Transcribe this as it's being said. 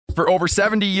For over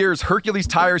 70 years, Hercules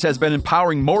Tires has been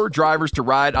empowering more drivers to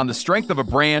ride on the strength of a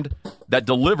brand that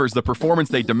delivers the performance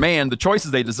they demand, the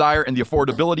choices they desire, and the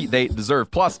affordability they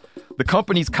deserve. Plus, the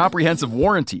company's comprehensive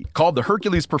warranty, called the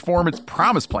Hercules Performance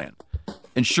Promise Plan,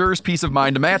 ensures peace of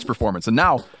mind to match performance. And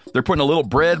now they're putting a little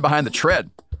bread behind the tread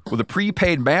with a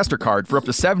prepaid MasterCard for up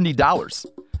to $70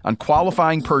 on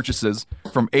qualifying purchases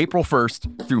from April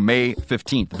 1st through May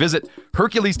 15th. Visit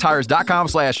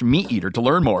HerculesTires.com/meateater to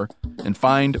learn more and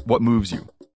find what moves you.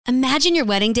 Imagine your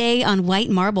wedding day on white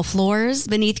marble floors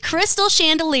beneath crystal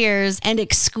chandeliers and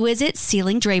exquisite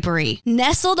ceiling drapery.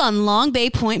 Nestled on Long Bay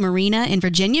Point Marina in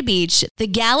Virginia Beach, the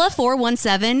Gala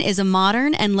 417 is a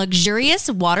modern and luxurious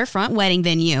waterfront wedding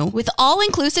venue with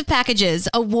all-inclusive packages,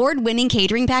 award-winning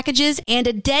catering packages, and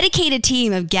a dedicated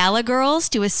team of gala girls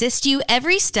to assist you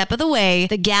every step of the way.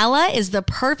 The Gala is the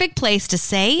perfect place to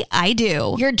say, I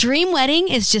do. Your dream wedding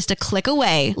is just a click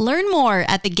away. Learn more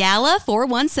at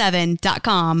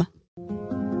thegala417.com.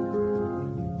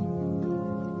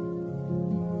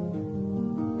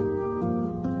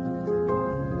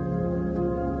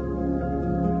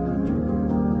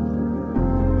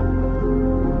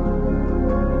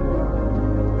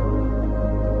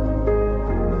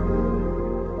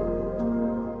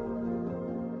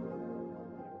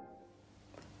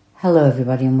 Hello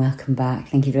everybody and welcome back.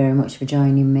 Thank you very much for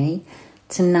joining me.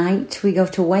 Tonight we go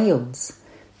to Wales.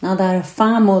 Now there are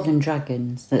far more than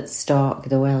dragons that stalk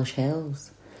the Welsh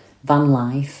hills, van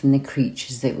life and the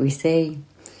creatures that we see.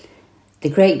 The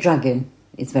great dragon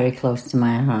is very close to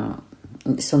my heart.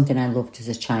 It's something I loved as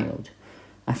a child.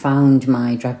 I found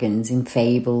my dragons in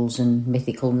fables and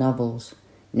mythical novels.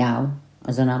 Now,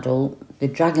 as an adult, the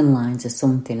dragon lines are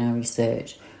something I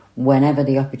research whenever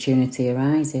the opportunity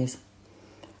arises.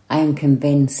 I am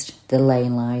convinced the ley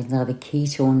lines are the key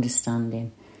to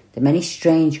understanding the many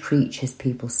strange creatures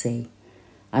people see,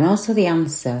 and also the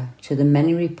answer to the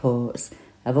many reports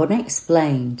of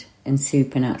unexplained and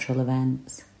supernatural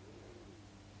events.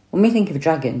 When we think of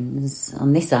dragons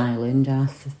on this island, our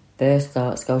first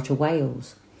thoughts go to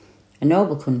Wales, a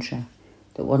noble country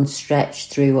that once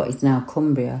stretched through what is now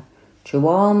Cumbria to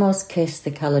almost kiss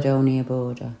the Caledonia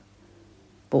border.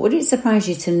 But would it surprise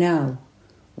you to know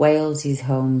Wales is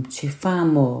home to far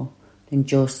more than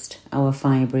just our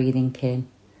fire-breathing kin?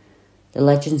 The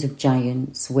legends of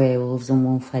giants, werewolves and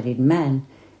wolf-headed men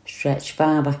stretch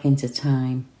far back into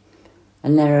time,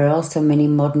 and there are also many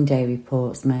modern-day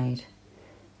reports made.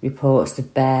 Reports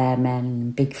of bear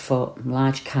men, Bigfoot,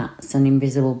 large cats and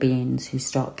invisible beings who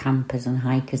stalk campers and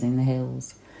hikers in the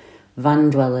hills. Van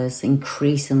dwellers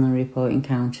increasingly report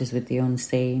encounters with the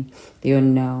unseen, the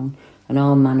unknown, and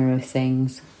all manner of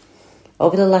things.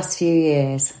 Over the last few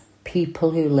years,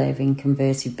 people who live in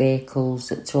converted vehicles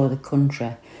that tour the country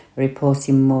are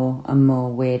reporting more and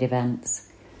more weird events.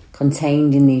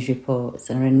 Contained in these reports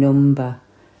are a number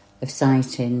of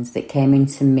sightings that came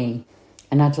into me,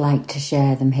 and I'd like to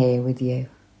share them here with you.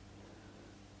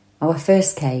 Our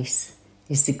first case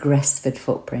is the Gresford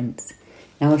footprints.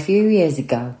 Now, a few years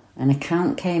ago, an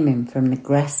account came in from the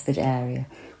Gresford area,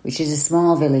 which is a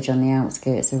small village on the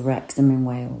outskirts of Wrexham in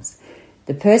Wales.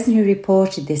 The person who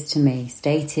reported this to me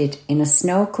stated in a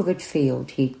snow-covered field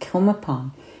he'd come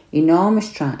upon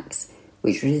enormous tracks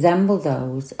which resembled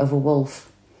those of a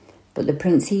wolf, but the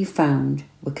prints he found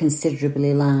were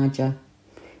considerably larger.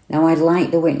 Now, I'd like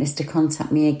the witness to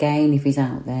contact me again if he's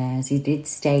out there, as he did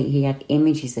state he had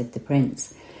images of the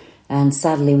prints, and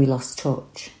sadly we lost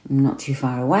touch. Not too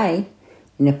far away,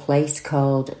 in a place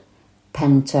called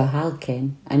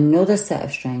Pentohalkin, another set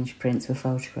of strange prints were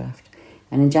photographed,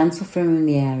 and a gentleman in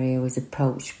the area was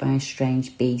approached by a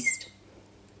strange beast.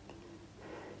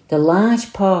 The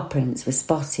large paw prints were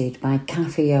spotted by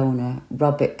cafe owner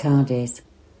Robert Cardiz.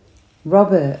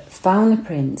 Robert found the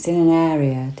prints in an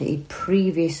area that he'd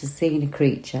previously seen a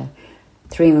creature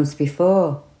 3 months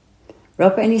before.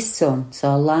 Robert and his son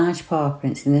saw large paw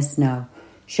prints in the snow,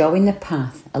 showing the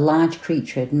path a large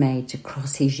creature had made to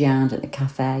cross his yard at the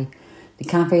cafe. The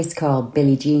cafe is called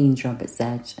Billie Jean's, Robert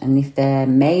said, and if they're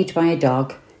made by a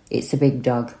dog, it's a big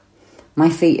dog. My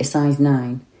feet are size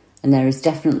 9, and there is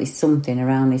definitely something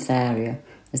around this area,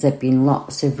 as there have been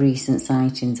lots of recent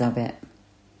sightings of it.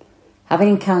 Having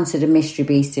encountered a mystery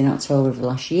beast in October of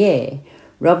last year,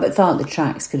 Robert thought the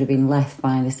tracks could have been left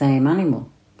by the same animal.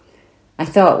 I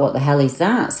thought, what the hell is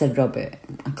that? Said Robert.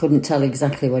 I couldn't tell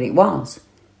exactly what it was,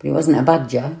 but it wasn't a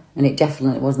badger, and it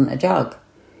definitely wasn't a dog.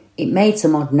 It made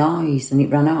some odd noise and it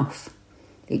ran off.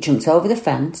 It jumped over the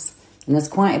fence and there's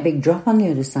quite a big drop on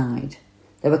the other side.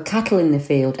 There were cattle in the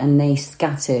field and they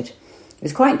scattered. It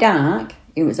was quite dark.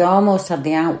 It was almost had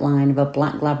the outline of a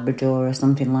black Labrador or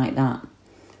something like that.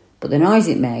 but the noise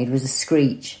it made was a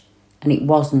screech, and it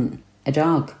wasn't a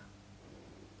dog.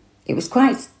 It was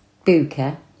quite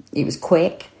spooky, it was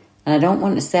quick, and I don't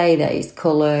want to say that it's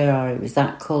colour or it was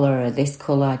that colour or this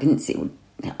colour. I didn't see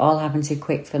it all happened too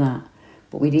quick for that,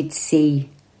 but we did see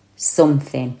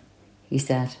something, he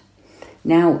said.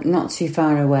 Now, not too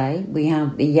far away, we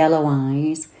have the yellow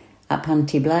eyes at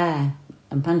Panty Blair.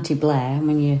 And Panty Blair,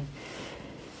 when you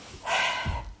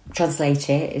translate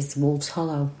it, is Wolf's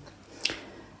Hollow.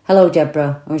 Hello,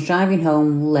 Deborah. I was driving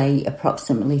home late,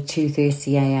 approximately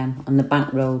 2:30 a.m. on the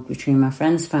back road between my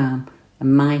friend's farm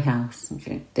and my house,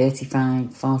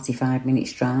 45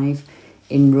 minutes drive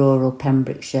in rural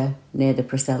Pembrokeshire near the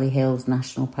Preseli Hills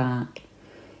National Park.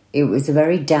 It was a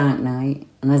very dark night,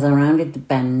 and as I rounded the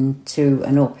bend to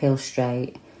an uphill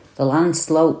straight, the land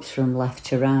slopes from left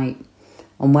to right,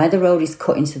 and where the road is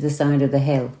cut into the side of the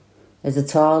hill, there's a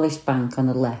tallish bank on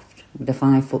the left with a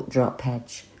 5-foot drop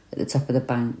hedge at the top of the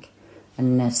bank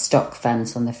and a stock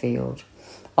fence on the field.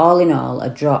 All in all, a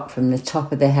drop from the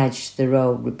top of the hedge to the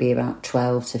road would be about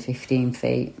 12 to 15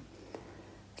 feet.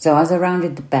 So as I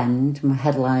rounded the bend, my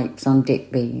headlights on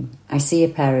dip beam, I see a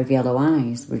pair of yellow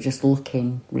eyes were just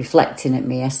looking, reflecting at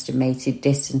me, estimated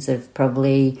distance of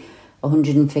probably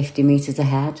 150 metres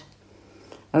ahead.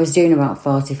 I was doing about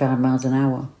 45 miles an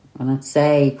hour, and I'd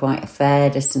say quite a fair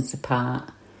distance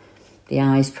apart. The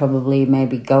eyes probably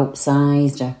maybe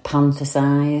goat-sized or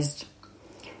panther-sized.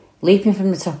 Leaping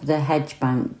from the top of the hedge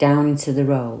bank down into the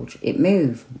road, it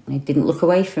moved. It didn't look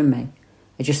away from me.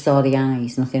 I just saw the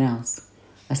eyes, nothing else.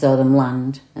 I saw them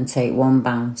land and take one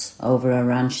bounce over a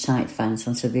ranch-type fence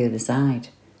onto the other side.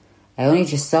 I only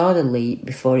just saw the leap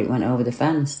before it went over the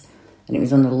fence, and it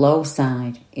was on the low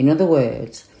side. In other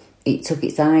words, it took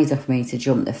its eyes off me to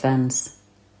jump the fence.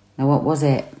 Now, what was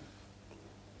it?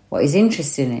 What is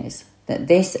interesting is that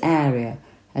this area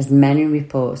has many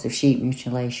reports of sheep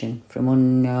mutilation from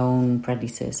unknown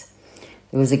predators.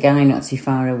 There was a guy not too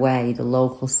far away, the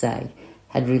locals say,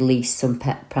 had released some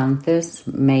pet panthers.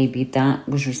 Maybe that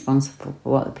was responsible for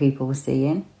what the people were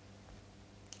seeing.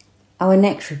 Our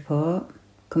next report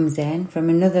comes in from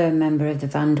another member of the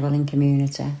van dwelling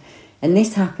community, and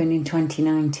this happened in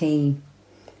 2019.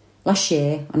 Last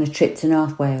year, on a trip to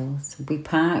North Wales, we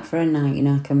parked for a night in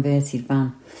our converted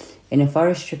van in a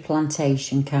forestry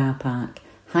plantation car park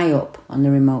high up on the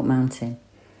remote mountain.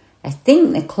 I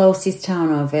think the closest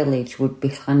town or village would be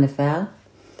Llanderfell.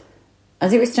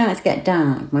 As it was starting to get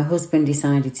dark, my husband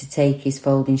decided to take his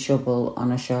folding shovel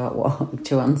on a short walk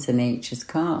to answer nature's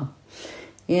call.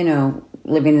 You know,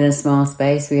 living in a small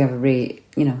space, we have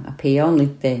a pee only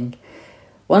thing.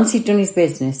 Once he'd done his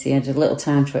business, he had a little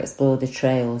time to explore the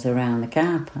trails around the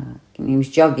car park, and he was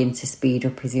jogging to speed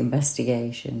up his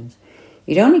investigations.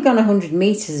 He'd only gone 100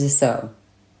 metres or so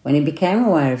when he became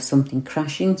aware of something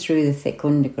crashing through the thick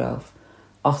undergrowth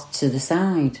off to the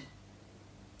side.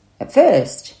 At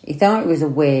first, he thought it was a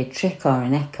weird trick or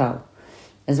an echo,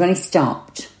 as when he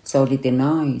stopped, so did the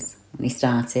noise. When he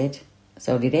started,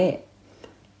 so did it.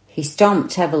 He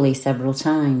stomped heavily several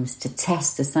times to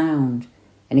test the sound,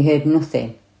 and he heard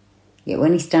nothing. Yet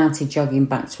when he started jogging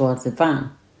back towards the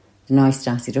van, the noise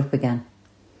started up again.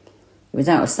 It was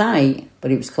out of sight,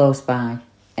 but it was close by,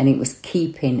 and it was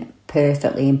keeping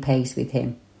perfectly in pace with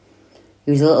him.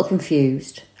 He was a little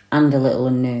confused and a little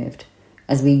unnerved,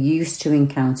 as we used to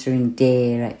encountering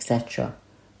deer, etc.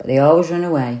 But they always run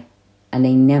away, and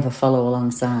they never follow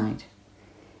alongside.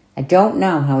 I don't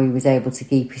know how he was able to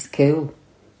keep his cool,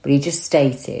 but he just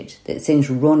stated that since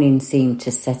running seemed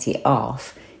to set it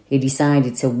off, he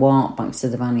decided to walk back to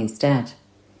the van instead.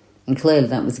 And clearly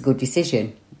that was a good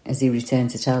decision, as he returned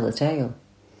to tell the tale.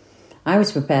 I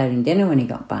was preparing dinner when he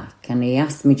got back, and he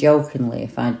asked me jokingly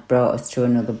if I'd brought us to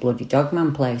another bloody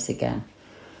dogman place again.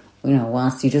 You know,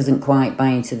 whilst he doesn't quite buy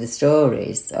into the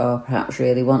stories, or perhaps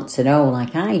really want to know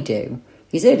like I do,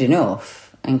 he's heard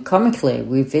enough, and comically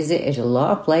we've visited a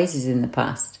lot of places in the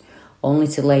past, only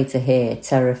to later hear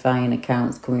terrifying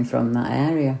accounts coming from that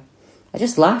area. I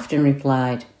just laughed and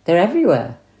replied, "They're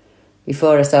everywhere,"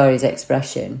 before I saw his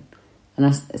expression, and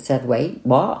I said, "Wait,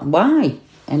 what? Why?"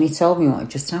 And he told me what had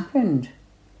just happened.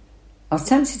 I was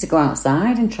tempted to go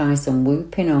outside and try some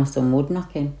whooping or some wood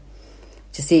knocking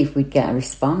to see if we'd get a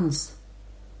response.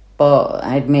 But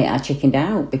I admit I chickened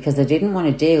out because I didn't want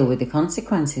to deal with the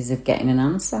consequences of getting an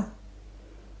answer.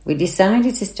 We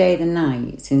decided to stay the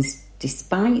night since,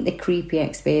 despite the creepy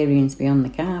experience beyond the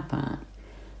car park,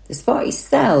 the spot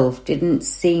itself didn't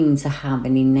seem to have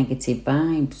any negative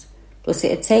vibes. Plus,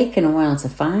 it had taken a while to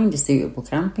find a suitable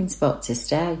camping spot to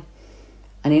stay.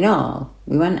 And in all,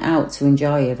 we went out to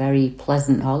enjoy a very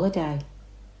pleasant holiday.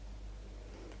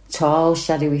 Tall,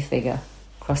 shadowy figure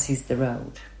crosses the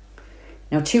road.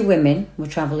 Now, 2 women were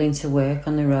travelling to work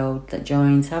on the road that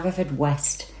joins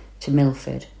Haverfordwest to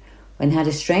Milford when they had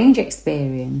a strange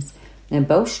experience and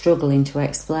they're both struggling to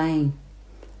explain.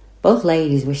 Both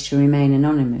ladies wished to remain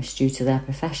anonymous due to their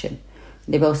profession.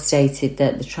 They both stated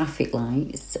that the traffic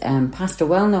lights past a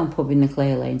well-known pub in the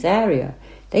Clay Lanes area,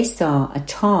 they saw a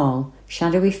tall,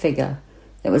 shadowy figure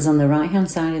that was on the right-hand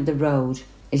side of the road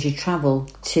as you travel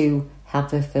to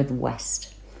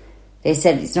Haverfordwest. They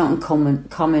said it's not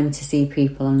uncommon to see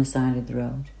people on the side of the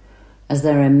road, as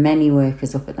there are many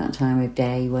workers up at that time of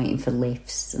day waiting for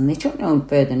lifts, and they took no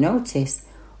further notice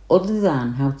other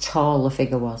than how tall the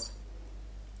figure was,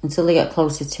 until they got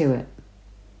closer to it.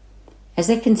 As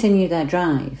they continued their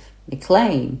drive, they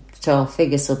claim the tall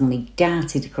figure suddenly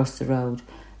darted across the road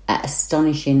at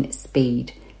astonishing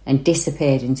speed and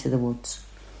disappeared into the woods.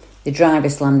 The driver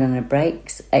slammed on the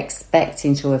brakes,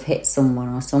 expecting to have hit someone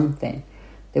or something.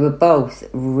 They were both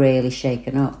really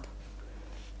shaken up.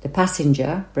 The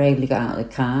passenger bravely got out of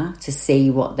the car to see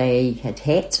what they had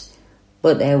hit,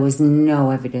 but there was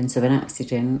no evidence of an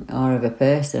accident or of a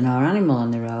person or animal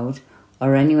on the road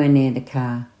or anywhere near the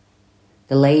car.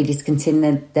 The ladies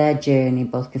continued their journey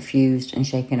both confused and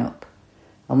shaken up,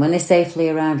 and when they safely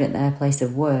arrived at their place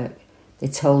of work, they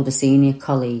told a senior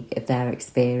colleague of their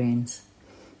experience.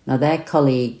 Now, their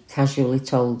colleague casually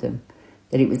told them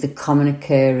that it was a common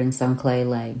occurrence on Clay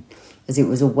Lane, as it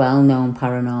was a well-known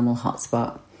paranormal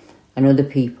hotspot, and other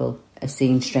people have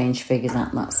seen strange figures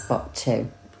at that spot too.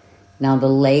 Now, the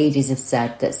ladies have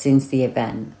said that since the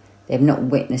event, they have not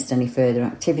witnessed any further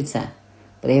activity,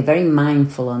 but they are very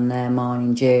mindful on their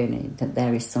morning journey that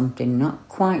there is something not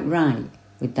quite right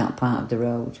with that part of the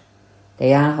road.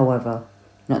 They are, however,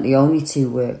 not the only 2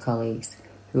 work colleagues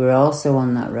who were also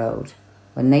on that road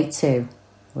when they too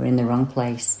were in the wrong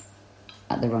place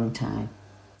at the wrong time.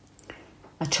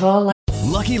 A tall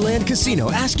Lucky Land Casino,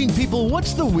 asking people,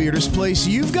 what's the weirdest place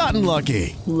you've gotten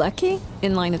lucky? Lucky?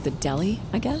 In line at the deli,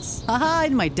 I guess? Aha,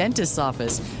 in my dentist's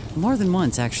office. More than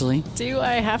once, actually. Do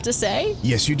I have to say?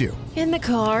 Yes, you do. In the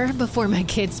car before my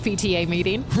kids' PTA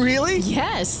meeting. Really?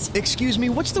 Yes. Excuse me,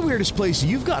 what's the weirdest place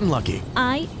you've gotten lucky?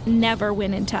 I never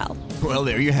win and tell. Well,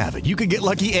 there you have it. You can get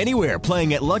lucky anywhere,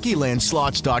 playing at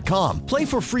LuckyLandSlots.com. Play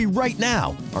for free right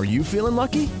now. Are you feeling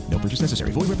lucky? No purchase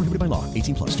necessary. Void where prohibited by law.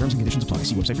 18+. Terms and conditions apply.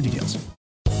 See website for details.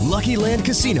 Lucky Land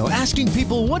Casino, asking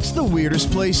people, what's the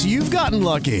weirdest place you've gotten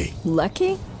lucky?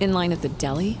 Lucky? In line at the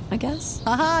deli, I guess?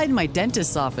 Aha, in my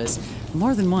dentist's office.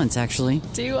 More than once, actually.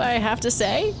 Do I have to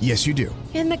say? Yes, you do.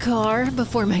 In the car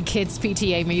before my kids'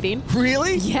 PTA meeting.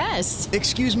 Really? Yes.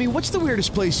 Excuse me, what's the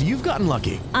weirdest place you've gotten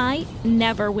lucky? I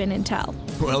never win and tell.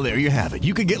 Well, there you have it.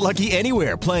 You can get lucky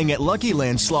anywhere, playing at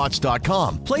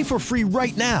LuckyLandSlots.com. Play for free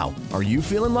right now. Are you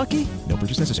feeling lucky? No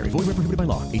purchase necessary. Void where prohibited by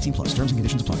law. 18+. Terms and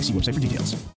conditions apply. See website for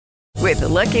details. With the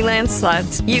Lucky Land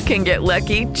Slots, you can get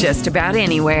lucky just about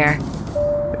anywhere.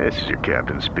 This is your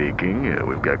captain speaking.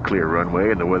 We've got clear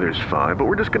runway and the weather's fine, but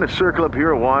we're just going to circle up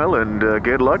here a while and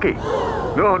get lucky.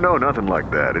 No, nothing like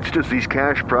that. It's just these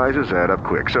cash prizes add up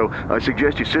quick. So I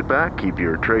suggest you sit back, keep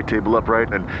your tray table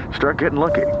upright, and start getting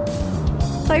lucky.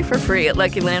 Play for free at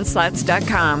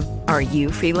LuckyLandSlots.com. Are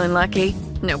you feeling lucky?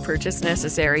 No purchase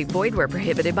necessary. Void where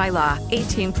prohibited by law.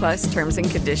 18+ terms and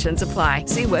conditions apply.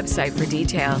 See website for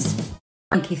details.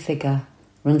 A lanky figure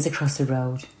runs across the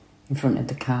road in front of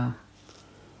the car.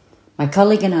 My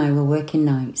colleague and I were working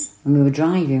nights and we were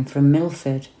driving from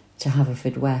Milford to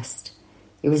Haverfordwest.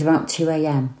 It was about 2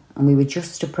 a.m. and we were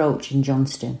just approaching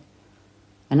Johnston.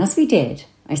 And as we did,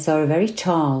 I saw a very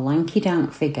tall, lanky,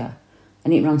 dark figure,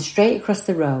 and it ran straight across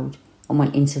the road and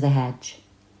went into the hedge.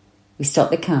 We stopped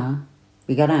the car,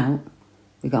 we got out,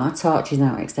 we got our torches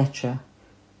out, etc.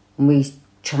 And we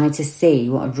tried to see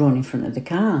what had run in front of the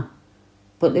car.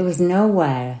 But there was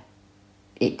nowhere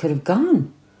it could have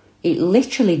gone. It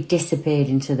literally disappeared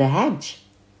into the hedge.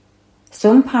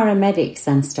 Some paramedics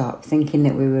then stopped, thinking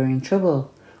that we were in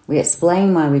trouble. We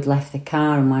explained why we'd left the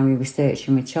car and why we were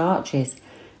searching with torches,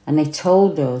 and they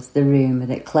told us the rumour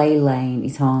that Clay Lane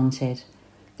is haunted.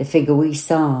 The figure we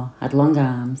saw had long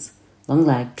arms, long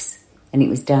legs, and it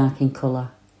was dark in colour.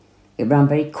 It ran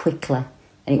very quickly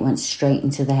and it went straight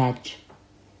into the hedge.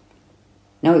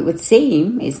 Now it would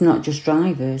seem it's not just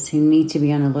drivers who need to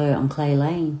be on alert on Clay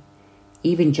Lane.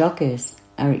 Even joggers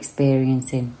are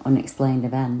experiencing unexplained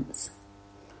events.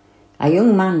 A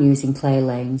young man using Clay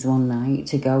Lanes one night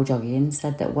to go jogging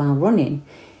said that while running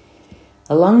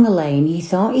along the lane, he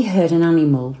thought he heard an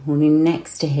animal running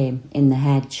next to him in the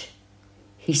hedge.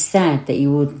 He said that he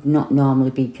would not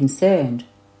normally be concerned,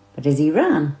 but as he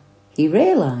ran, he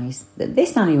realised that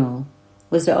this animal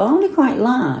was not only quite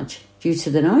large due to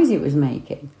the noise it was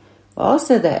making, but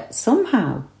also that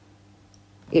somehow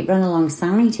It ran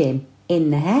alongside him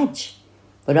in the hedge,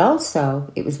 but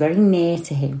also it was very near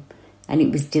to him and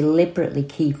it was deliberately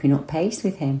keeping up pace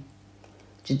with him.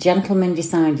 The gentleman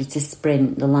decided to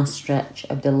sprint the last stretch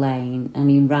of the lane and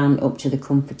he ran up to the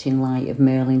comforting light of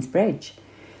Merlin's Bridge.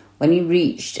 When he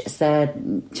reached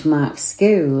St. Mark's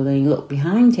School and he looked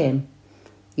behind him,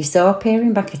 he saw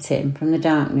peering back at him from the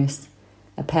darkness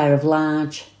a pair of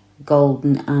large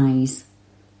golden eyes.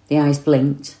 The eyes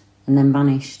blinked and then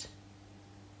vanished.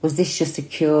 Was this just a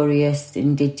curious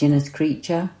indigenous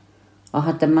creature, or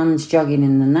had the man's jogging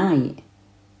in the night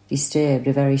disturbed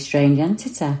a very strange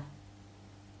entity?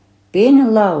 Being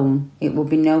alone, it will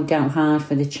be no doubt hard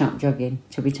for the chap jogging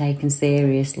to be taken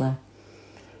seriously.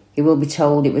 He will be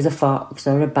told it was a fox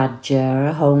or a badger or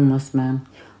a homeless man,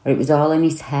 or it was all in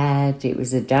his head, it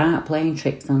was the dark playing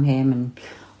tricks on him, and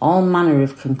all manner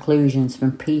of conclusions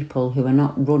from people who were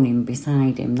not running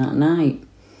beside him that night.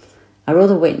 Our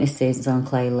other witnesses on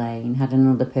Clay Lane had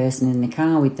another person in the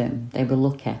car with them. They were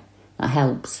lucky. That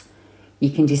helps.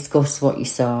 You can discuss what you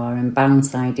saw and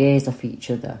bounce ideas off each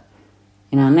other.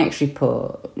 In our next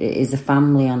report, it is a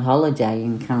family on holiday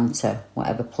encounter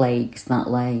whatever plagues that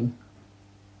lane.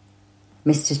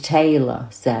 Mr. Taylor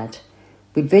said,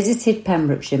 "We'd visited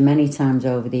Pembrokeshire many times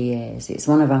over the years. It's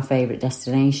one of our favourite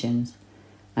destinations.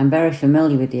 I'm very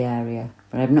familiar with the area,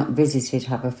 but I've not visited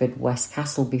Haverfordwest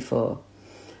Castle before.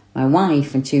 My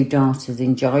wife and 2 daughters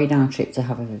enjoyed our trip to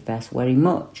Haverfordwest very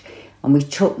much, and we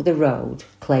took the road,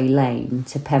 Clay Lane,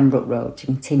 to Pembroke Road to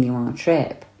continue our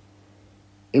trip.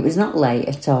 It was not late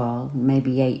at all,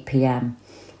 maybe 8 p.m.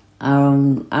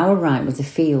 Our right was a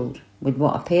field with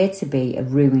what appeared to be a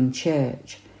ruined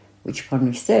church, which upon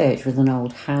research was an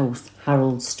old house,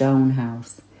 Harold Stone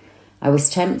House. I was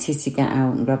tempted to get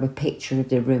out and grab a picture of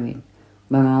the ruin,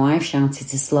 when my wife shouted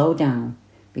to slow down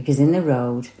because in the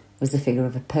road was the figure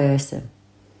of a person.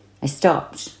 I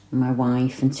stopped and my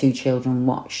wife and 2 children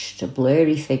watched a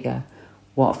blurry figure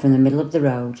walk from the middle of the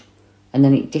road and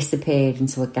then it disappeared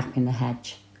into a gap in the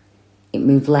hedge. It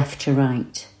moved left to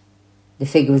right. The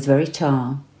figure was very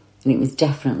tall and it was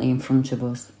definitely in front of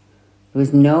us. There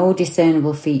was no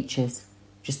discernible features,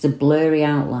 just a blurry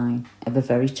outline of a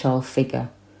very tall figure.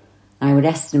 I would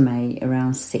estimate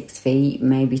around 6 feet,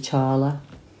 maybe taller.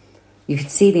 You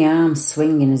could see the arms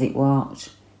swinging as it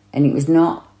walked, and it was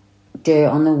not dirt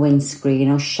on the windscreen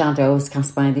or shadows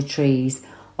cast by the trees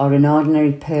or an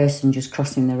ordinary person just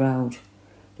crossing the road.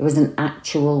 There was an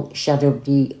actual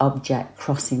shadowy object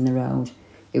crossing the road.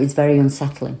 It was very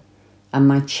unsettling, and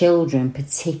my children,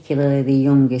 particularly the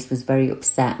youngest, was very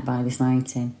upset by the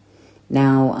sighting.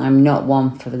 Now, I'm not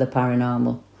one for the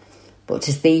paranormal, but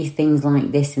to see things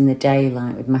like this in the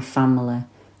daylight with my family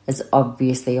has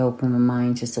obviously opened my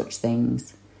mind to such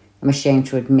things. I'm ashamed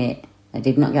to admit I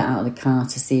did not get out of the car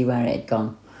to see where it had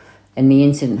gone, and the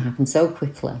incident happened so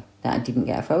quickly that I didn't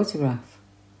get a photograph.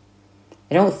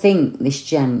 I don't think this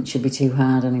gent should be too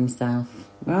hard on himself.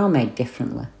 We're all made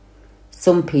differently.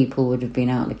 Some people would have been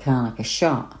out of the car like a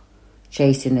shot,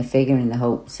 chasing the figure in the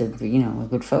hopes of, a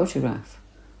good photograph.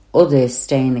 Others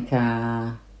stay in the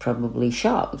car probably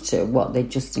shocked at what they'd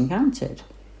just encountered.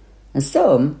 And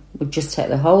some would just take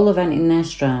the whole event in their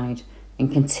stride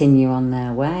and continue on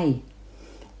their way.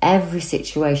 Every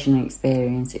situation and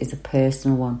experience is a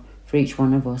personal one for each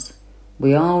one of us.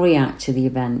 We all react to the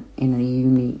event in a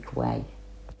unique way.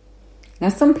 Now,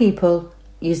 some people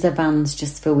use their vans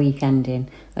just for weekending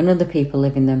and other people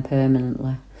live in them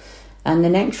permanently. And the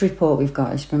next report we've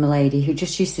got is from a lady who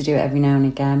just used to do it every now and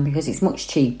again because it's much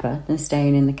cheaper than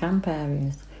staying in the camp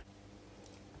areas.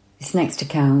 This next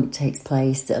account takes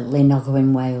place at Llynogw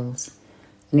in Wales,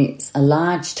 and it's a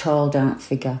large, tall, dark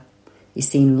figure is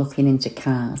seen looking into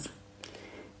cars.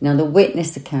 Now, the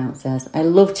witness account says, "I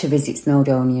love to visit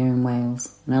Snowdonia in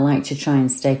Wales, and I like to try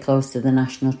and stay close to the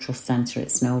National Trust Centre at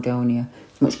Snowdonia.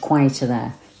 It's much quieter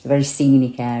there. It's a very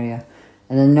scenic area,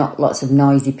 and there are not lots of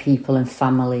noisy people and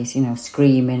families,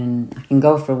 screaming, and I can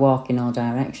go for a walk in all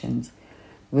directions.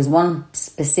 There was one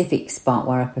specific spot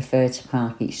where I preferred to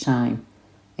park each time,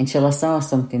 until I saw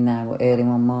something there early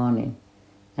one morning,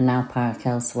 and now park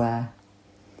elsewhere.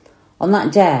 On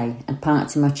that day, I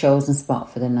parked in my chosen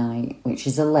spot for the night, which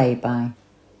is a lay-by.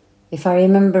 If I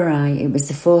remember right, it was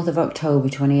the 4th of October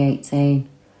 2018.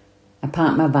 I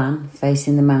parked my van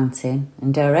facing the mountain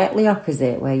and directly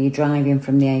opposite where you drive in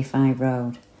from the A5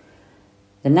 road.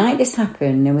 The night this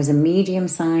happened, there was a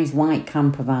medium-sized white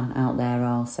camper van out there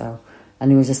also, and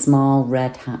there was a small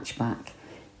red hatchback.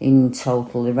 In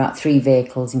total, there were about 3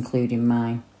 vehicles, including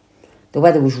mine. The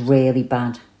weather was really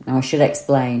bad. Now, I should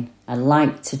explain, I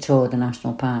like to tour the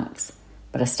national parks,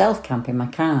 but I stealth camp in my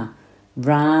car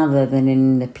rather than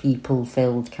in the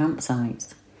people-filled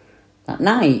campsites. At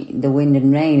night, the wind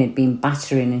and rain had been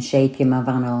battering and shaking my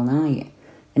van all night,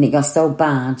 and it got so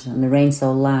bad and the rain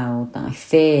so loud that I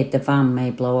feared the van may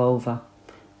blow over.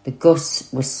 The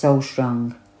gusts were so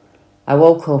strong. I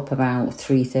woke up about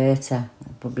 3:30,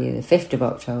 probably the 5th of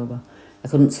October. I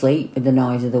couldn't sleep with the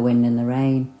noise of the wind and the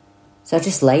rain. So I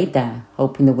just laid there,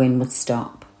 hoping the wind would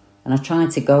stop, and I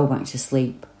tried to go back to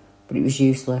sleep, but it was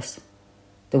useless.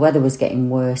 The weather was getting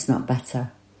worse, not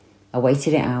better. I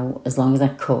waited it out as long as I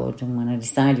could, and when I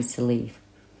decided to leave,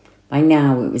 by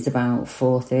now it was about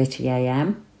 4:30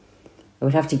 a.m. I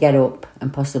would have to get up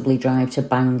and possibly drive to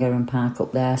Bangor and park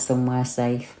up there somewhere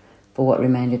safe for what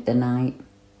remained of the night.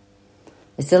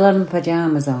 I still had my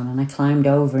pyjamas on, and I climbed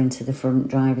over into the front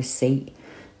driver's seat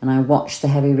and I watched the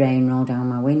heavy rain roll down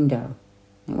my window.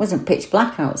 It wasn't pitch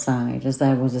black outside, as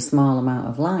there was a small amount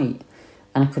of light,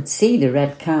 and I could see the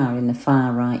red car in the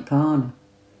far right corner.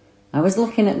 I was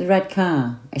looking at the red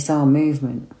car. I saw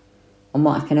movement, and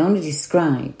what I can only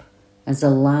describe as a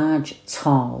large,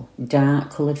 tall,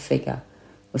 dark-coloured figure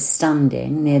was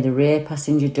standing near the rear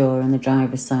passenger door on the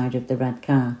driver's side of the red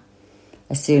car.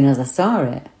 As soon as I saw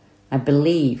it, I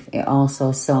believe it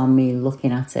also saw me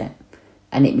looking at it,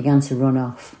 and it began to run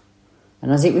off.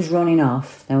 And as it was running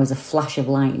off, there was a flash of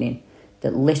lightning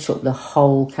that lit up the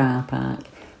whole car park,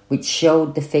 which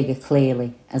showed the figure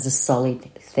clearly as a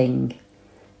solid thing.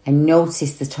 I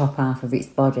noticed the top half of its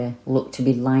body looked to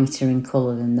be lighter in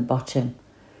colour than the bottom.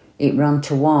 It ran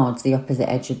towards the opposite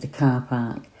edge of the car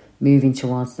park, moving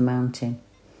towards the mountain.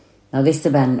 Now this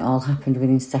event all happened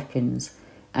within seconds,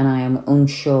 and I am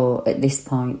unsure at this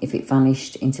point if it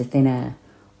vanished into thin air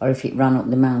or if it ran up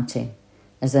the mountain,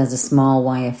 as there's a small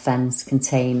wire fence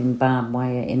containing barbed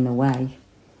wire in the way.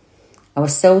 I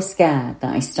was so scared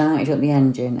that I started up the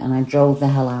engine and I drove the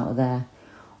hell out of there,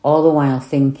 all the while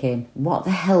thinking, what the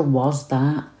hell was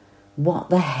that? What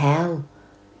the hell?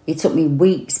 It took me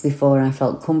weeks before I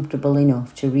felt comfortable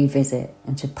enough to revisit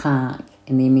and to park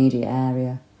in the immediate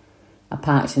area. I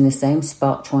parked in the same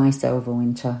spot twice over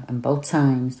winter, and both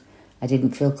times I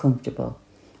didn't feel comfortable.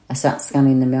 I sat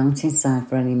scanning the mountainside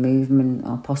for any movement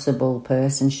or possible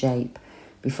person shape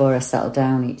before I settled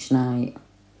down each night.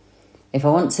 If I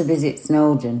want to visit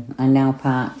Snowdon, I now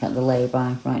park at the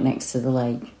lay-by right next to the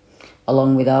lake,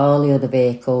 along with all the other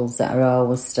vehicles that are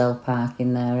always still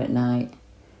parking there at night.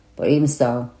 But even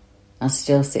so, I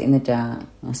still sit in the dark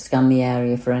and scan the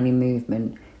area for any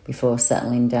movement before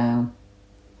settling down.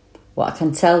 What I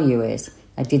can tell you is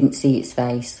I didn't see its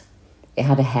face. It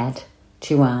had a head,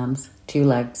 2 arms, 2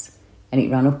 legs, and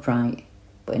it ran upright,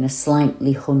 but in a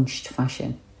slightly hunched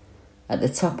fashion. At the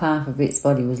top half of its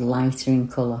body was lighter in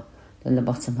colour than the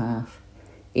bottom half.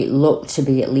 It looked to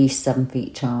be at least 7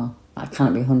 feet tall. I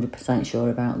can't be 100% sure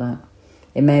about that.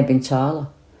 It may have been taller,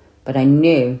 but I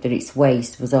knew that its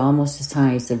waist was almost as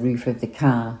high as the roof of the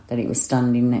car that it was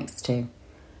standing next to.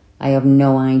 I have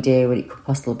no idea what it could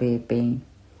possibly have been.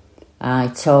 I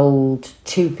told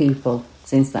 2 people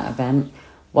since that event.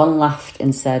 One laughed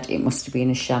and said it must have been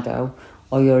a shadow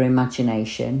or your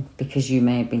imagination because you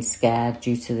may have been scared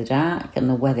due to the dark and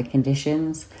the weather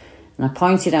conditions. And I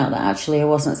pointed out that actually I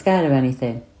wasn't scared of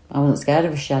anything. I wasn't scared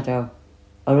of a shadow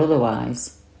or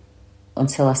otherwise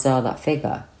until I saw that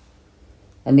figure.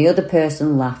 And the other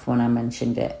person laughed when I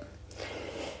mentioned it.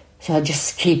 So I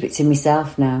just keep it to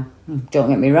myself now. Don't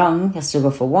get me wrong, I still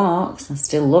go for walks, I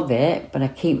still love it, but I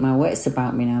keep my wits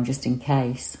about me now just in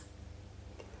case.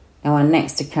 Now our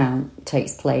next account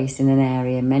takes place in an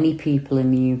area many people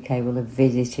in the UK will have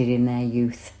visited in their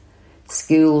youth.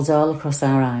 Schools all across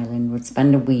our island would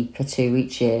spend a week or 2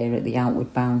 each year at the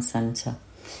Outward Bound Centre.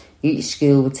 Each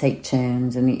school would take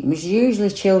turns, and it was usually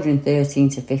children 13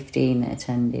 to 15 that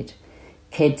attended.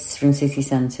 Kids from city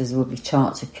centres would be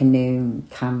taught to canoe,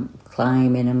 camp,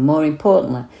 climbing, and more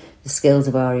importantly, the skills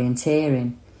of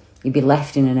orienteering. You'd be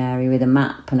left in an area with a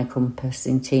map and a compass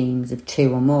in teams of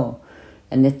 2 or more,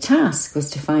 and the task was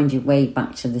to find your way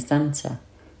back to the centre,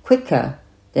 quicker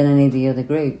than any of the other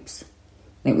groups.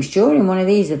 And it was during one of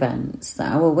these events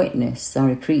that our witness saw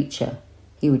a creature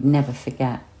he would never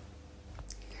forget.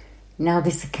 Now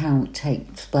this account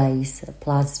takes place at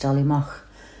Plas Dollymouch,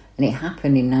 and it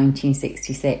happened in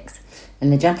 1966,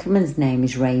 and the gentleman's name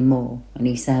is Ray Moore, and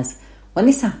he says, when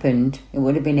this happened, it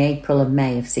would have been April or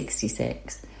May of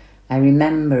 66. I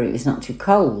remember it was not too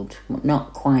cold, but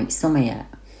not quite summer yet.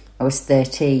 I was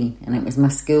 13, and it was my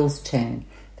school's turn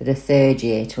for the 3rd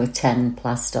year to attend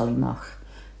Plas Dollymouch,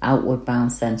 Outward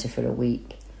Bound Centre for a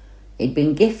week. It'd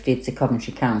been gifted to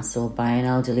Coventry Council by an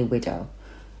elderly widow,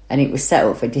 and it was set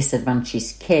up for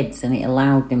disadvantaged kids, and it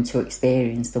allowed them to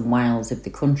experience the wilds of the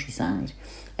countryside,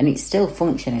 and it's still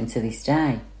functioning to this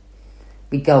day.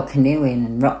 We'd go canoeing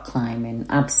and rock climbing,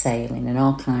 abseiling and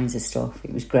all kinds of stuff.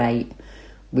 It was great.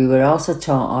 We were also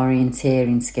taught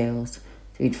orienteering skills, so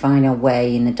we'd find our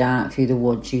way in the dark through the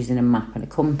woods using a map and a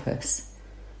compass.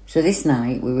 So this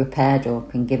night we were paired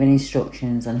up and given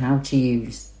instructions on how to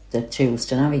use the tools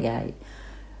to navigate.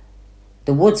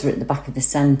 The woods were at the back of the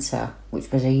centre, which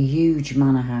was a huge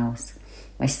manor house.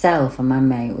 Myself and my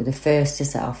mate were the first to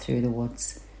set off through the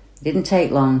woods. It didn't take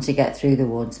long to get through the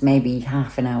woods, maybe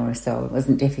half an hour or so. It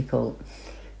wasn't difficult.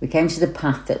 We came to the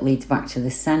path that leads back to the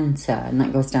centre, and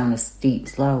that goes down a steep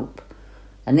slope.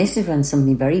 And this is when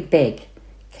something very big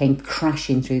came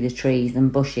crashing through the trees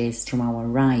and bushes to our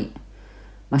right.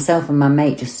 Myself and my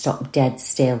mate just stopped dead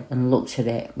still and looked at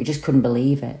it. We just couldn't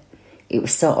believe it. It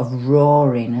was sort of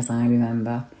roaring, as I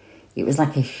remember. It was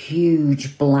like a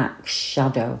huge black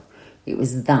shadow. It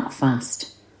was that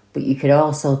fast. But you could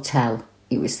also tell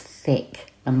it was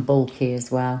thick and bulky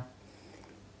as well.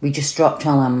 We just dropped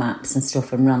all our maps and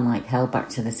stuff and ran like hell back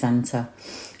to the centre.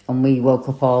 And we woke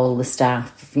up all the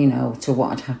staff, to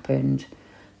what had happened.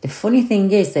 The funny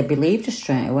thing is, they believed us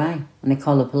straight away and they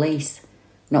called the police.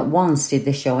 Not once did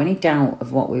they show any doubt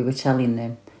of what we were telling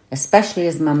them, especially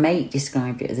as my mate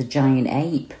described it as a giant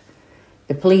ape.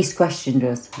 The police questioned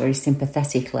us very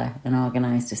sympathetically and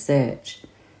organised a search.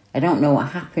 I don't know what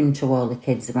happened to all the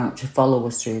kids about to follow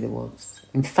us through the woods.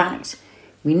 In fact,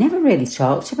 we never really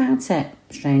talked about it,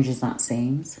 strange as that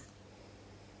seems.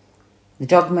 The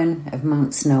Dogman of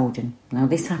Mount Snowdon. Now,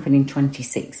 this happened in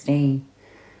 2016.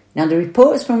 Now, the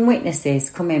reports from witnesses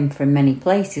come in from many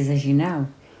places, as you know.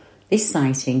 This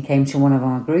sighting came to one of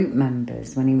our group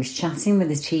members when he was chatting with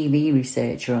a TV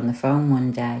researcher on the phone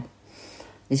one day.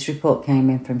 This report came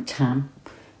in from Tam,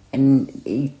 and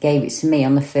he gave it to me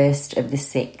on the 1st of the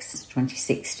 6th,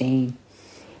 2016.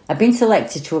 I've been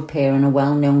selected to appear on a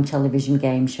well-known television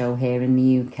game show here in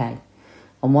the UK,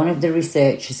 and one of the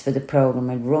researchers for the programme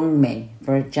had rung me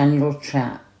for a general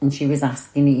chat, and she was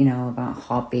asking, about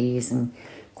hobbies and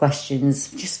questions,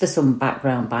 just for some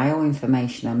background bio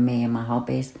information on me and my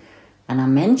hobbies. And I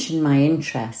mentioned my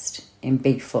interest in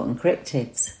Bigfoot and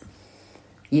cryptids.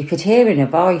 You could hear in her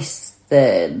voice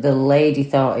that the lady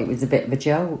thought it was a bit of a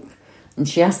joke, and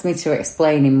she asked me to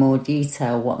explain in more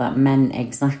detail what that meant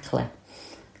exactly.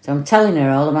 So I'm telling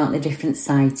her all about the different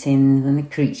sightings and the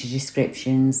creature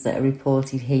descriptions that are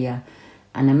reported here,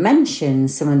 and I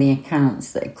mentioned some of the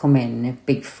accounts that had come in of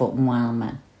Bigfoot and wild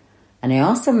men. And I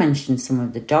also mentioned some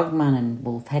of the dogman and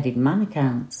wolf-headed man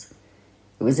accounts.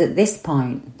 It was at this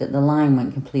point that the line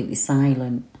went completely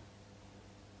silent.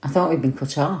 I thought we'd been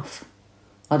cut off,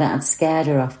 or that I'd scared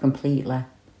her off completely.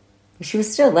 But she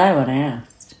was still there when I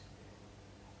asked.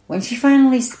 When she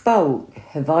finally spoke,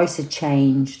 her voice had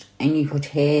changed, and you could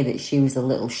hear that she was a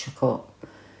little shook up.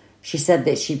 She said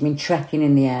that she'd been trekking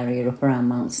in the area up around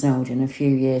Mount Snowdon a few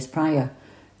years prior,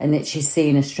 and that she'd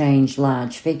seen a strange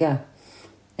large figure.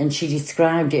 And she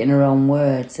described it in her own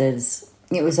words as,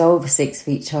 it was over 6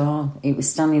 feet tall. It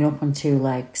was standing up on 2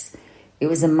 legs. It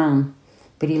was a man,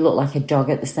 but he looked like a dog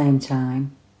at the same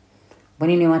time. When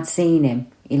he knew I'd seen him,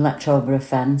 he leapt over a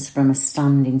fence from a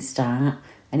standing start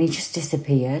and he just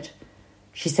disappeared.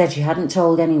 She said she hadn't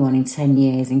told anyone in 10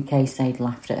 years in case they'd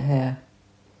laughed at her.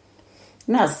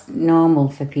 And that's normal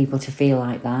for people to feel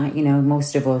like that.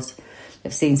 Most of us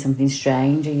have seen something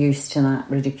strange, are used to that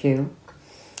ridicule.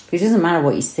 It doesn't matter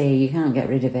what you see, you can't get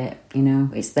rid of it,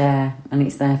 It's there, and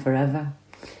it's there forever.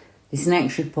 This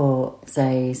next report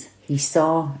says he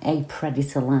saw a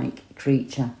predator-like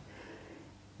creature.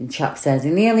 The chap says,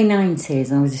 in the early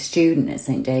 90s, I was a student at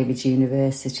St David's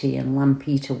University in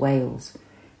Lampeter, Wales.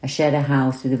 I shared a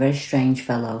house with a very strange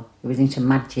fellow who was into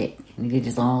magic, and he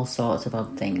did all sorts of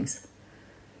odd things.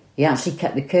 He actually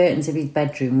kept the curtains of his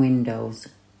bedroom windows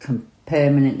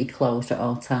permanently closed at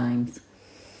all times.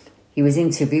 He was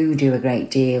into voodoo a great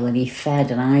deal, and he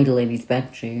fed an idol in his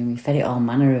bedroom. He fed it all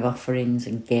manner of offerings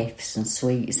and gifts and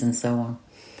sweets and so on.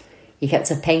 He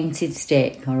kept a painted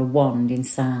stick or a wand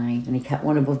inside, and he kept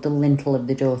one above the lintel of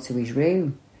the door to his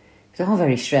room. It was all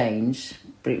very strange,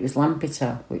 but it was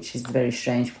Lampeter, which is a very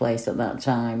strange place at that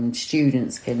time, and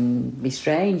students can be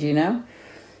strange,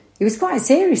 He was quite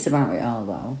serious about it all,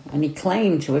 though, and he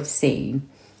claimed to have seen,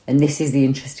 and this is the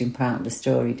interesting part of the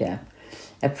story, Deb,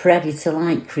 a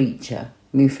predator-like creature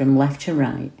moved from left to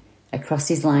right across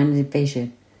his line of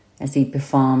vision as he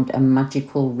performed a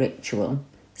magical ritual,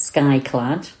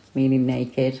 sky-clad, meaning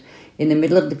naked, in the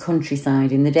middle of the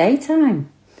countryside in the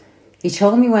daytime. He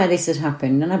told me where this had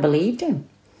happened, and I believed him.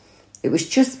 It was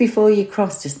just before you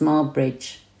crossed a small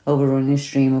bridge overrunning a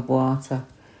stream of water,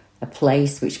 a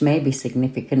place which may be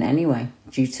significant anyway,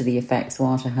 due to the effects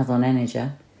water has on energy.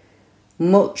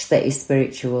 much that is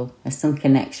spiritual has some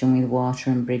connection with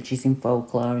water and bridges in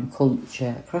folklore and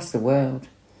culture across the world.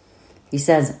 He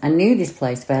says, I knew this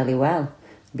place fairly well.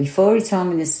 Before he told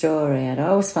me the story, I'd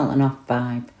always felt an off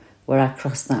vibe where I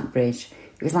crossed that bridge.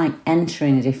 It was like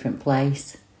entering a different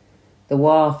place. The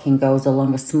walking goes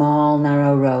along a small,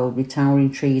 narrow road with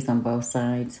towering trees on both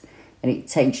sides, and it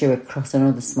takes you across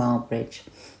another small bridge,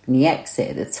 and you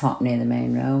exit at the top near the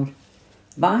main road.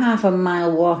 About half a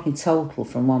mile walk in total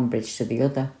from one bridge to the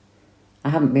other. I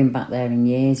haven't been back there in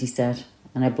years, he said,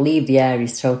 and I believe the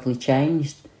area's totally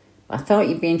changed. But I thought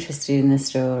you'd be interested in the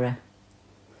story.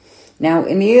 Now,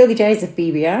 in the early days of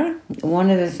BBR, one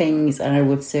of the things I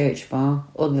would search for,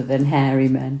 other than hairy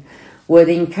men, were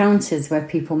the encounters where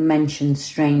people mentioned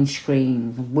strange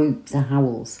screams, whoops or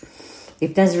howls.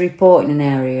 If there's a report in an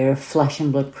area of flesh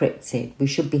and blood cryptid, we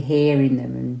should be hearing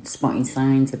them and spotting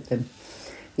signs of them.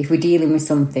 If we're dealing with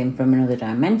something from another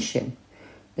dimension,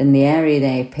 then the area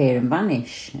they appear and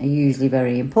vanish are usually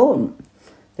very important.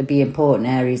 There'd be important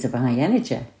areas of high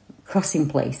energy, crossing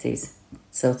places,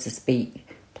 so to speak,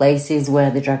 places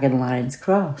where the dragon lines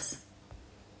cross.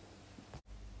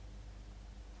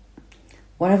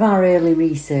 One of our early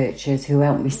researchers who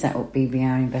helped me set up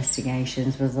BBR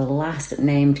investigations was the last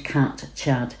named cat,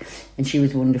 Chad, and she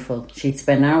was wonderful. She'd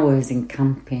spend hours in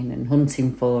camping and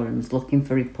hunting forums looking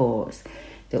for reports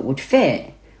that would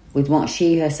fit with what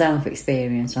she herself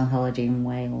experienced on holiday in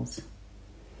Wales.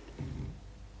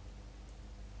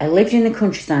 I lived in the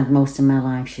countryside most of my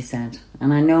life, she said,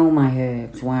 and I know my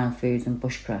herbs, wild foods and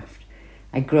bushcraft.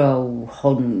 I grow,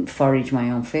 hunt, forage my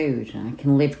own food, and I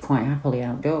can live quite happily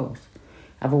outdoors.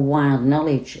 I have a wild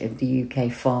knowledge of the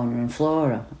UK fauna and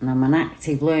flora, and I'm an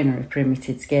active learner of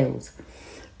primitive skills.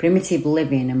 Primitive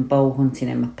living and bow hunting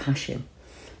are my passion.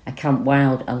 I camp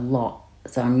wild a lot,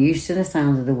 so I'm used to the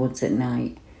sounds of the woods at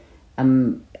night.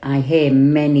 I hear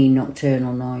many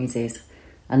nocturnal noises,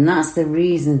 and that's the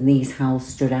reason these howls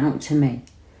stood out to me.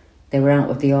 They were out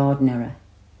of the ordinary.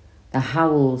 The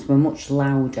howls were much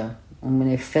louder, and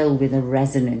they were filled with a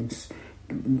resonance,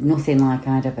 nothing like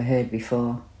I'd ever heard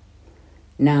before.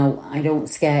 Now, I don't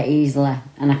scare easily,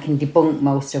 and I can debunk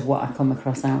most of what I come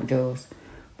across outdoors,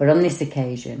 but on this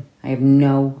occasion, I have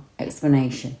no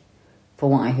explanation for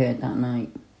what I heard that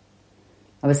night.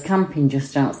 I was camping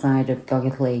just outside of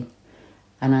Goggedlee,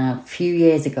 and a few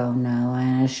years ago now, I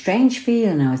had a strange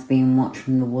feeling I was being watched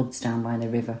from the woods down by the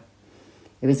river.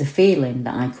 It was a feeling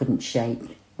that I couldn't shake.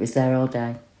 It was there all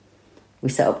day. We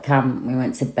set up camp, we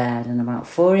went to bed, and about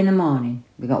 4 a.m,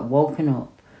 we got woken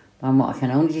up by what I can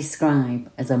only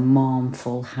describe as a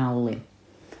mournful howling.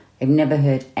 I've never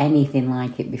heard anything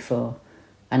like it before,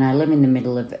 and I live in the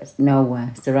middle of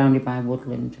nowhere, surrounded by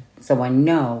woodland, so I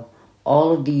know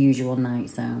all of the usual night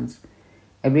sounds.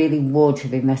 I really would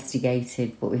have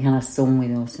investigated, but we had a son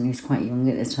with us and he was quite young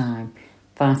at the time,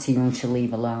 far too young to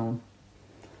leave alone.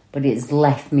 But it's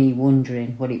left me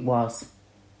wondering what it was.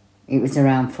 It was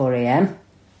around 4 a.m,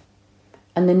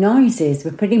 and the noises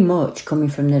were pretty much coming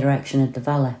from the direction of the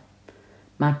valley.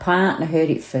 My partner heard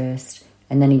it first,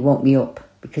 and then he woke me up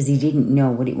because he didn't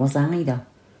know what it was either.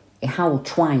 It howled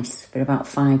twice for about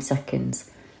 5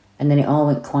 seconds, and then it all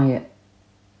went quiet.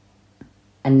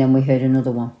 And then we heard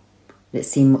another one that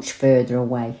seemed much further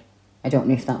away. I don't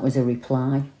know if that was a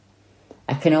reply.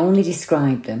 I can only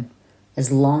describe them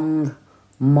as long,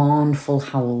 mournful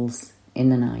howls in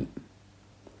the night.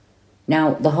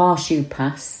 Now, the Horseshoe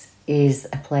Pass is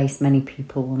a place many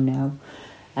people will know.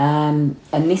 And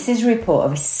this is a report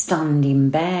of a standing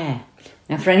bear.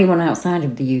 Now, for anyone outside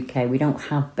of the UK, we don't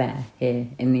have bear here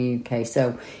in the UK.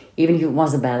 So even if it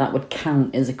was a bear, that would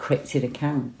count as a cryptid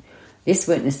account. This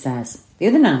witness says, the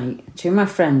other night, 2 of my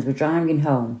friends were driving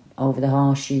home over the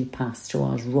Horseshoe Pass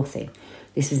towards Ruthie.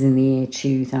 This was in the year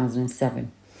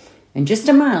 2007. And just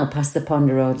a mile past the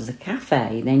Ponder Road as a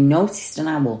cafe, they noticed an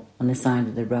owl on the side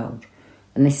of the road.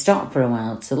 And they stopped for a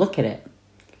while to look at it.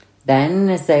 Then,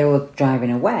 as they were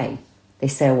driving away, they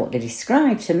saw what they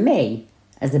described to me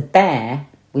as a bear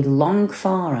with long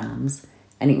forearms,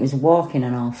 and it was walking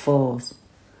on all fours.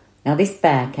 Now, this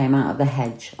bear came out of the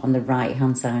hedge on the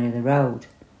right-hand side of the road.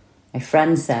 My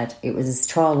friend said it was as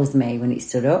tall as me when it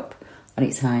stood up on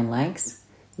its hind legs.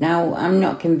 Now, I'm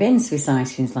not convinced with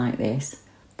sightings like this,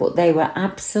 but they were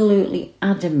absolutely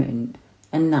adamant,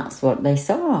 and that's what they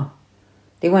saw.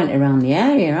 They went around the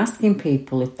area asking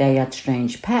people if they had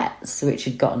strange pets which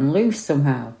had gotten loose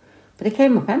somehow, but they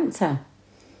came up empty.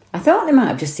 I thought they might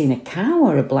have just seen a cow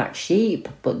or a black sheep,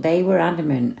 but they were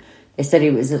adamant. They said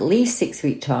it was at least 6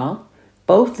 feet tall.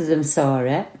 Both of them saw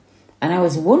it, and I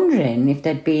was wondering if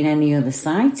there'd been any other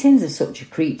sightings of such a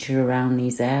creature around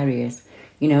these areas.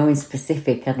 in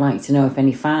specific, I'd like to know if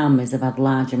any farmers have had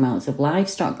large amounts of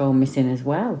livestock go missing as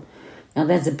well. Now,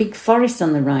 there's a big forest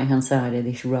on the right-hand side of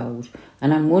this road,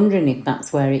 and I'm wondering if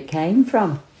that's where it came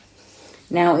from.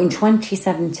 Now, in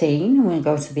 2017, I'm going to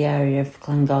go to the area of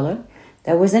Llangollen,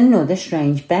 there was another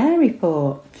strange bear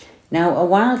report. Now, a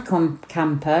wild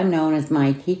camper known as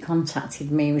Mikey contacted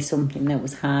me with something that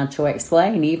was hard to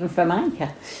explain, even for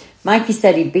Micah. Mikey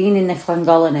said he'd been in the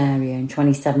Llangollen area in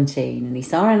 2017 and he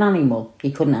saw an animal he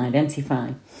couldn't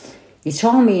identify. He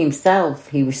told me himself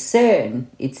he was certain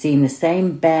he'd seen the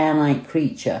same bear-like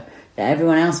creature that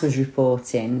everyone else was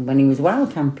reporting when he was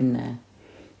wild camping there.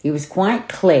 He was quite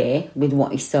clear with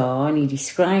what he saw and he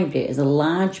described it as a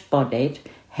large-bodied,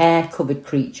 hair-covered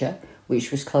creature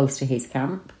which was close to his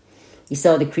camp. He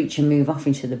saw the creature move off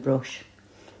into the brush.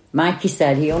 Mikey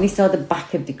said he only saw the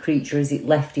back of the creature as it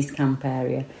left his camp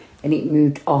area and it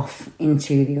moved off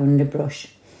into the underbrush.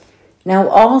 Now,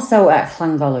 also at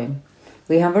Llangollen,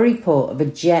 we have a report of a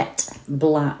jet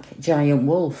black giant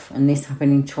wolf, and this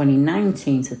happened in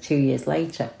 2019, so 2 years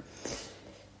later.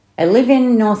 I live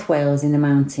in North Wales in the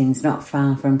mountains, not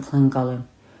far from Llangollen,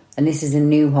 and this is a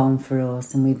new home for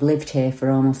us, and we've lived here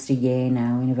for almost a year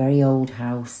now in a very old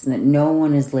house that no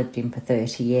one has lived in for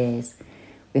 30 years.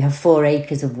 We have 4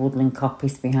 acres of woodland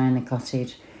coppice behind the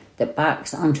cottage that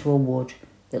backs onto a wood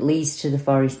that leads to the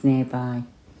forest nearby.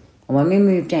 And when we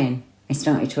moved in, I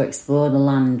started to explore the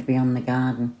land beyond the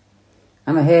garden.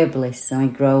 I'm a herbalist, so I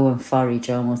grow and forage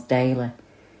almost daily.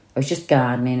 I was just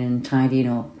gardening and tidying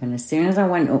up, and as soon as I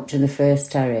went up to the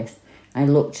first terrace, I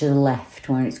looked to the left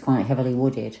where it's quite heavily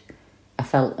wooded. I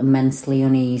felt immensely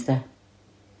uneasy.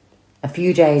 A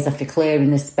few days after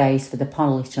clearing the space for the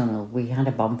polytunnel, we had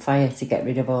a bonfire to get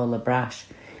rid of all the brash,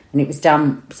 and it was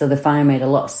damp, so the fire made a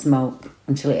lot of smoke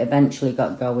until it eventually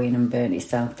got going and burnt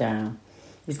itself down.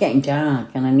 It was getting dark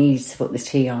and I needed to put the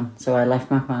tea on, so I left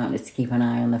my partner to keep an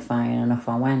eye on the fire and off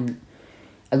I went.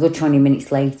 A good 20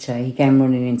 minutes later, he came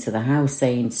running into the house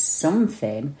saying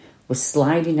something was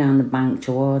sliding down the bank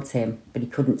towards him, but he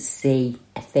couldn't see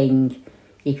a thing.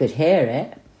 He could hear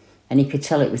it and he could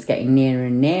tell it was getting nearer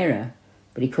and nearer,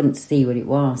 but he couldn't see what it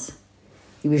was.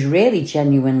 He was really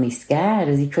genuinely scared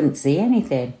as he couldn't see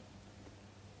anything.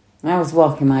 I was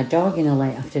walking my dog in a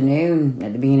late afternoon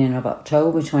at the beginning of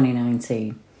October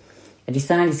 2019. I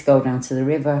decided to go down to the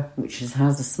river, which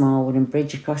has a small wooden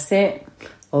bridge across it,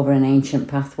 over an ancient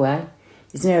pathway.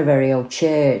 It's near a very old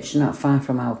church, not far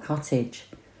from our cottage.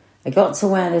 I got to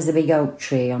where there's a big oak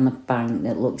tree on the bank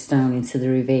that looks down into the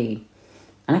ravine,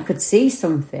 and I could see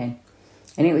something.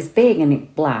 And it was big and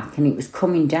it black, and it was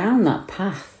coming down that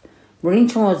path, running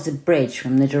towards the bridge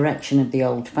from the direction of the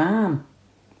old farm.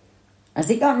 As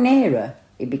it got nearer,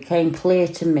 it became clear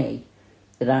to me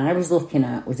that I was looking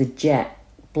at was a jet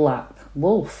black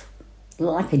wolf. It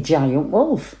looked like a giant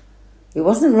wolf. It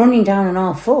wasn't running down on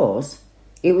all fours.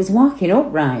 It was walking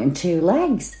upright on 2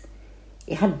 legs.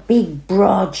 It had big,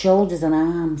 broad shoulders and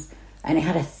arms, and it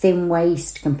had a thin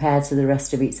waist compared to the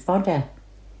rest of its body.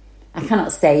 I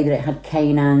cannot say that it had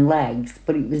canine legs,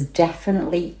 but it was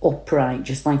definitely upright,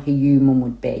 just like a human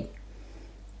would be.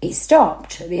 It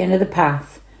stopped at the end of the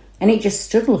path, and it just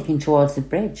stood looking towards the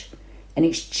bridge, and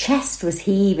its chest was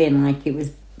heaving like it was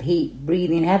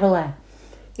breathing heavily.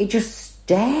 It just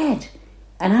stared,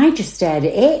 and I just stared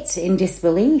at it in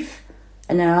disbelief,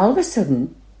 and then all of a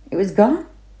sudden, it was gone.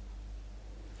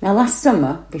 Now, last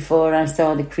summer, before I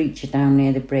saw the creature down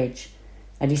near the bridge,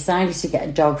 I decided to get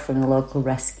a dog from the local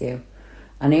rescue,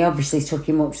 and I obviously took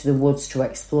him up to the woods to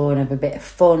explore and have a bit of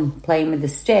fun playing with the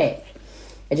stick.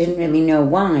 I didn't really know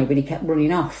why, but he kept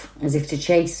running off as if to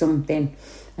chase something.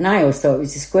 And I always thought it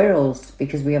was the squirrels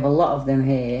because we have a lot of them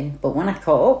here. But when I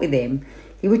caught up with him,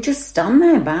 he would just stand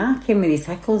there barking with his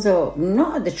heckles up,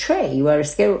 not at the tree where a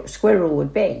squirrel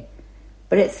would be,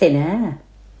 but at thin air,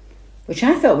 which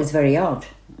I thought was very odd.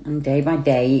 And day by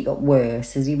day it got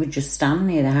worse as he would just stand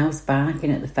near the house barking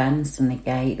at the fence and the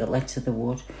gate that led to the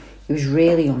wood. He was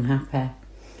really unhappy.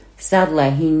 Sadly,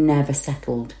 he never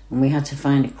settled, and we had to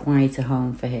find a quieter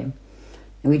home for him.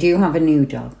 And we do have a new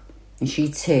dog, and she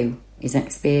too is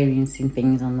experiencing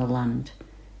things on the land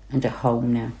and at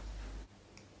home now.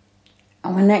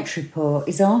 Our next report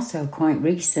is also quite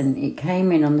recent. It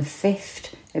came in on the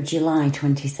 5th of July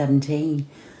 2017,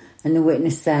 and the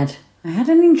witness said, I had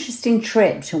an interesting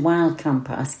trip to wild camp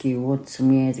at Askew Wood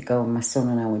some years ago with my son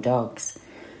and our dogs.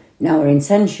 Now, our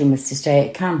intention was to stay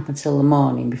at camp until the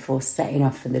morning before setting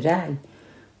off for the day.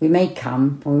 We made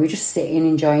camp and we were just sitting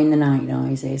enjoying the night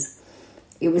noises.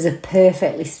 It was a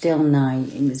perfectly still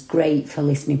night. It was great for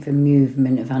listening for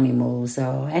movement of animals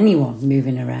or anyone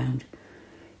moving around.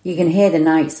 You can hear the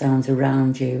night sounds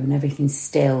around you and everything's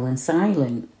still and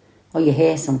silent. All you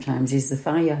hear sometimes is the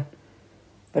fire.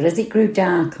 But as it grew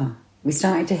darker, we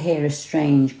started to hear a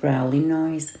strange growling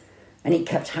noise, and it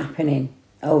kept happening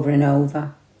over and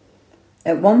over.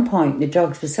 At one point, the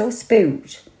dogs were so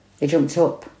spooked, they jumped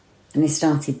up and they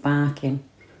started barking,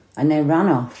 and they ran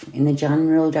off in the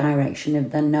general direction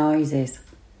of the noises.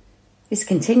 This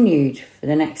continued for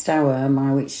the next hour,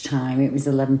 by which time it was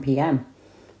 11 p.m.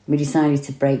 We decided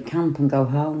to break camp and go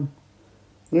home.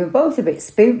 We were both a bit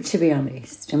spooked, to be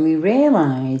honest, and we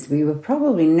realised we were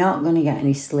probably not going to get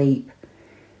any sleep.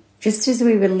 Just as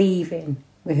we were leaving,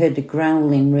 we heard the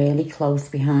growling really close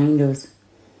behind us.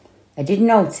 I did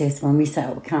notice when we set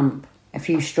up camp a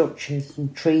few structures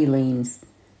and tree leans.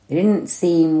 They didn't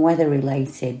seem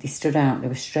weather-related, they stood out, they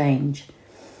were strange.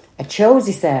 I chose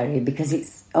this area because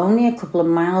it's only a couple of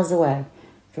miles away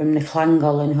from the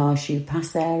Llangollen Horseshoe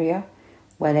Pass area,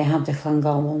 where they have the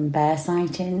Llangollen bear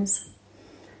sightings.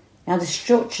 Now, the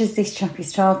structures this chap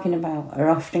is talking about are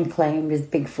often claimed as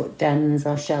Bigfoot dens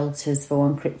or shelters for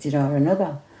one cryptid or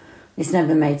another. This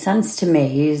never made sense to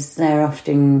me, as they're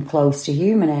often close to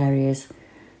human areas.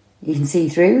 You can see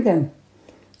through them.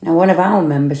 Now, one of our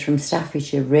members from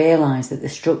Staffordshire realised that the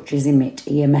structures emit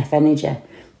EMF energy,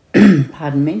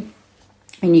 pardon me,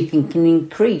 and you can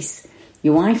increase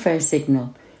your Wi-Fi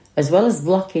signal as well as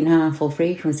blocking harmful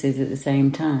frequencies at the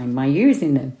same time by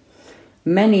using them.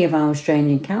 Many of our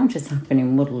strange encounters happen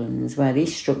in woodlands where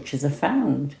these structures are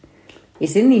found.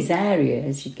 It's in these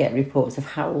areas you get reports of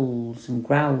howls and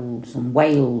growls and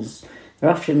wails. They're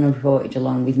often reported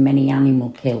along with many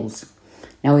animal kills.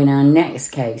 Now, in our next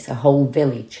case, a whole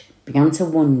village began to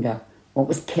wonder what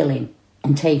was killing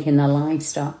and taking their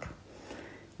livestock.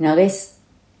 Now, this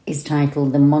is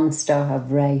titled The Monster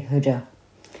of Ray Hudder.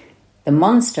 The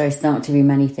monster is thought to be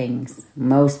many things.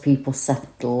 Most people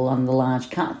settle on the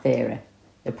large cat theory.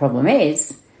 The problem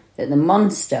is that the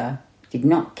monster did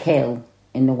not kill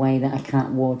in the way that a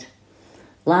cat would.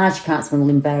 Large cats will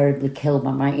invariably kill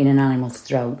by biting an animal's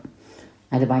throat,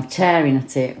 either by tearing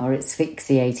at it or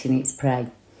asphyxiating its prey.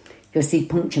 You'll see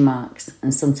puncture marks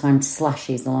and sometimes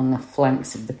slashes along the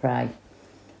flanks of the prey.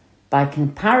 By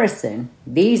comparison,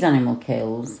 these animal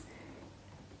kills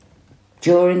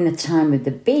during the time of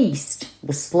the beast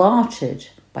were slaughtered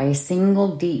by a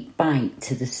single deep bite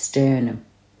to the sternum.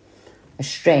 A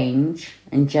strange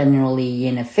and generally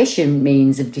inefficient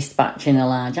means of dispatching a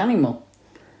large animal.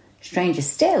 Stranger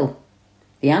still,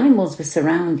 the animals were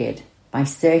surrounded by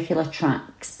circular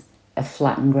tracks of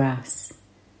flattened grass,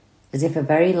 as if a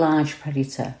very large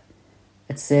predator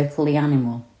had circled the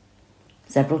animal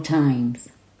several times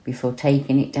before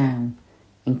taking it down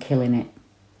and killing it.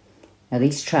 Now,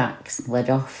 these tracks led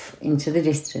off into the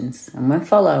distance, and when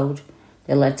followed,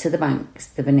 they led to the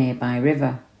banks of a nearby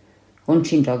river.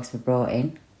 Hunting dogs were brought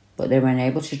in, but they were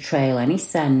unable to trail any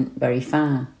scent very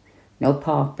far. No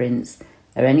paw prints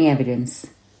or any evidence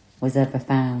was ever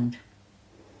found.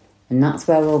 And that's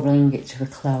where we'll bring it to a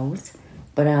close,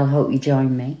 but I'll hope you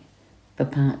join me for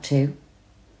part 2.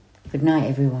 Good night,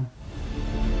 everyone.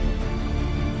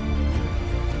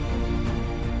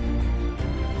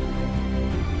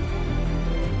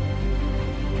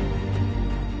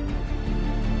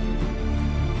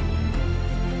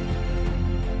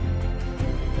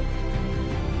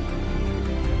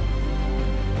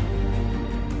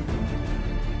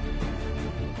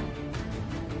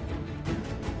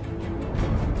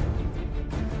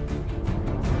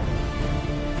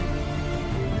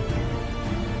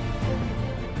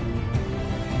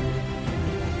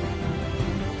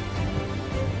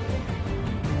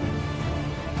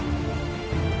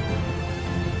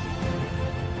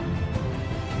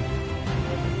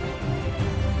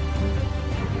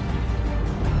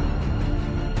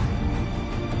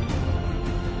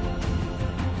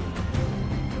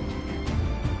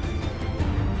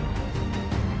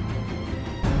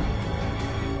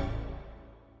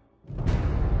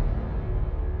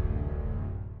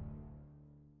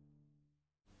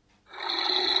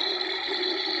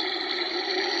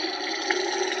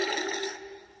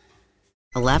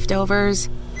 Leftovers,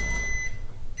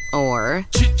 or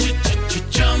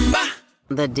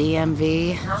the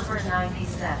DMV, number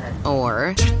 97,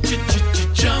 or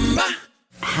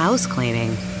house cleaning,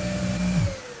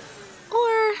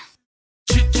 or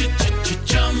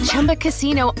Chumba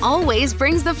Casino always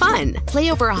brings the fun.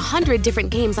 Play over 100 different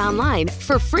games online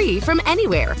for free from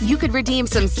anywhere. You could redeem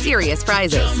some serious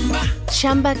prizes.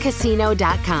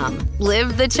 ChumbaCasino.com.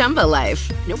 Live the Chumba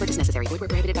life. No purchase necessary. Void where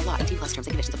prohibited by law. 18+ terms and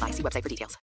conditions apply. See website for details.